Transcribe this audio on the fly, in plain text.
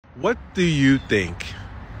What do you think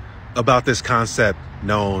about this concept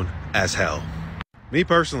known as hell? Me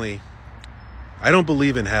personally, I don't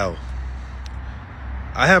believe in hell.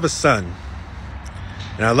 I have a son,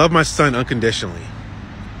 and I love my son unconditionally.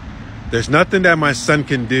 There's nothing that my son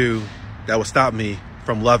can do that will stop me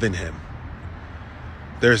from loving him.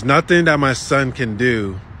 There's nothing that my son can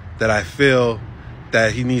do that I feel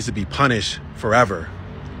that he needs to be punished forever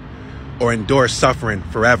or endure suffering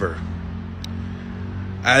forever.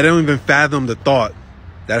 I don't even fathom the thought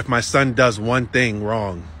that if my son does one thing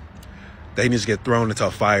wrong, that he needs to get thrown into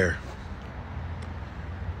a fire.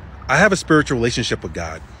 I have a spiritual relationship with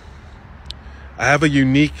God. I have a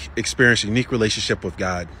unique experience, unique relationship with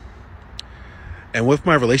God. And with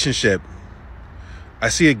my relationship, I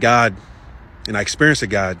see a God and I experience a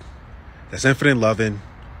God that's infinite loving,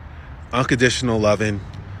 unconditional loving,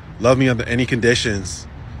 love me under any conditions.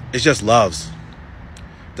 It just loves.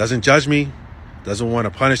 Doesn't judge me, doesn't want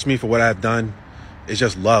to punish me for what I've done. It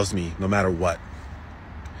just loves me no matter what.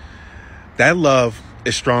 That love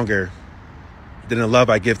is stronger than the love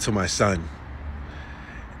I give to my son.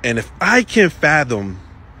 And if I can fathom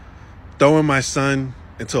throwing my son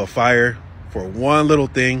into a fire for one little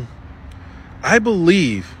thing, I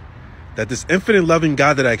believe that this infinite loving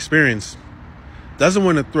God that I experience doesn't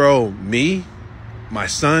want to throw me, my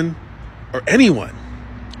son, or anyone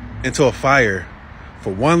into a fire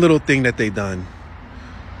for one little thing that they've done.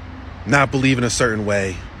 Not believing a certain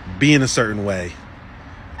way, being a certain way.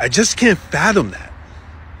 I just can't fathom that.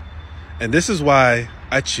 And this is why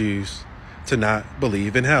I choose to not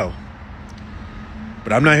believe in hell.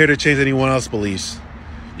 But I'm not here to change anyone else's beliefs.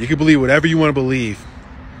 You can believe whatever you want to believe,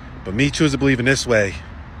 but me choosing to believe in this way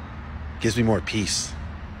gives me more peace.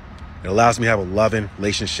 It allows me to have a loving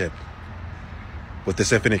relationship with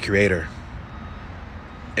this infinite creator.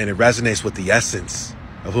 And it resonates with the essence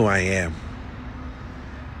of who I am.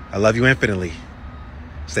 I love you infinitely.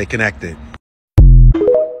 Stay connected.